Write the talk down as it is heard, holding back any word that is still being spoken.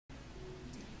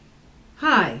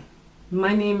Hi,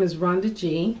 my name is Rhonda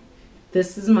G.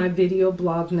 This is my video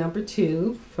blog number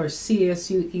 2 for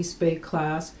CSU East Bay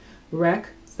class Rec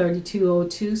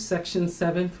 3202 Section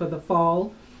 7 for the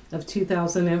fall of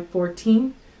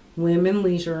 2014, Women,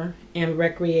 Leisure, and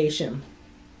Recreation.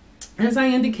 As I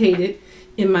indicated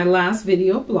in my last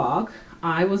video blog,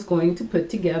 I was going to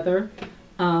put together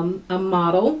a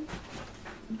model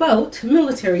boat,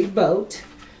 military boat,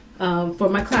 for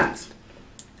my class.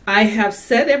 I have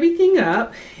set everything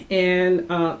up and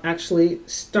actually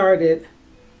started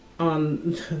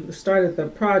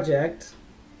the project.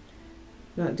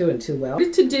 Not doing too well.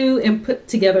 To do and put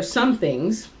together some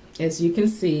things, as you can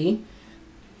see.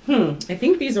 I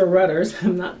think these are rudders.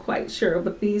 I'm not quite sure,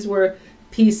 but these were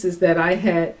pieces that I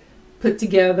had put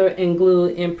together and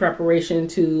glued in preparation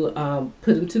to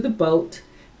put into the boat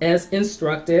as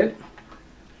instructed.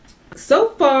 So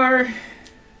far,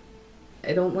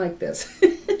 I don't like this.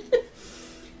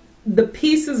 The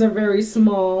pieces are very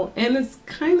small and it's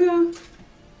kind of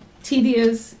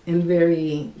tedious and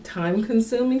very time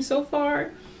consuming so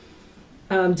far.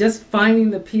 Just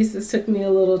finding the pieces took me a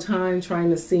little time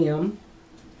trying to see them.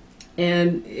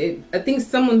 And I think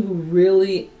someone who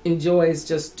really enjoys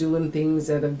just doing things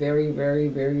at a very, very,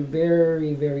 very,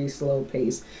 very, very slow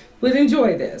pace would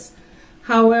enjoy this.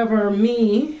 However,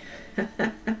 me,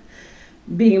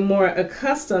 being more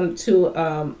accustomed to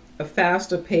a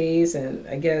faster pace, and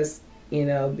I guess, you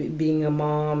know, being a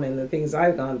mom and the things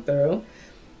I've gone through,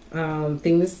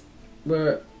 things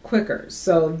were quicker.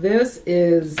 So this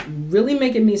is really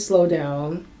making me slow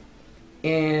down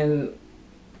and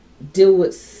deal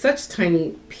with such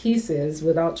tiny pieces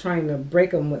without trying to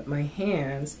break them with my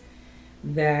hands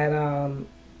that I'm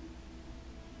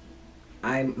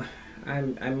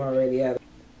already at it.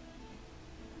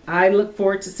 I look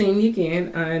forward to seeing you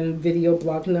again on video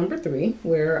blog number 3,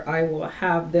 where I will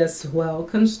have this well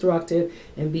constructed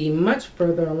and be much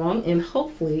further along, and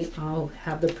hopefully I'll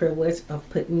have the privilege of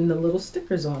putting the little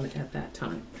stickers on it at that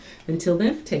time. Until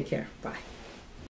then, take care. Bye.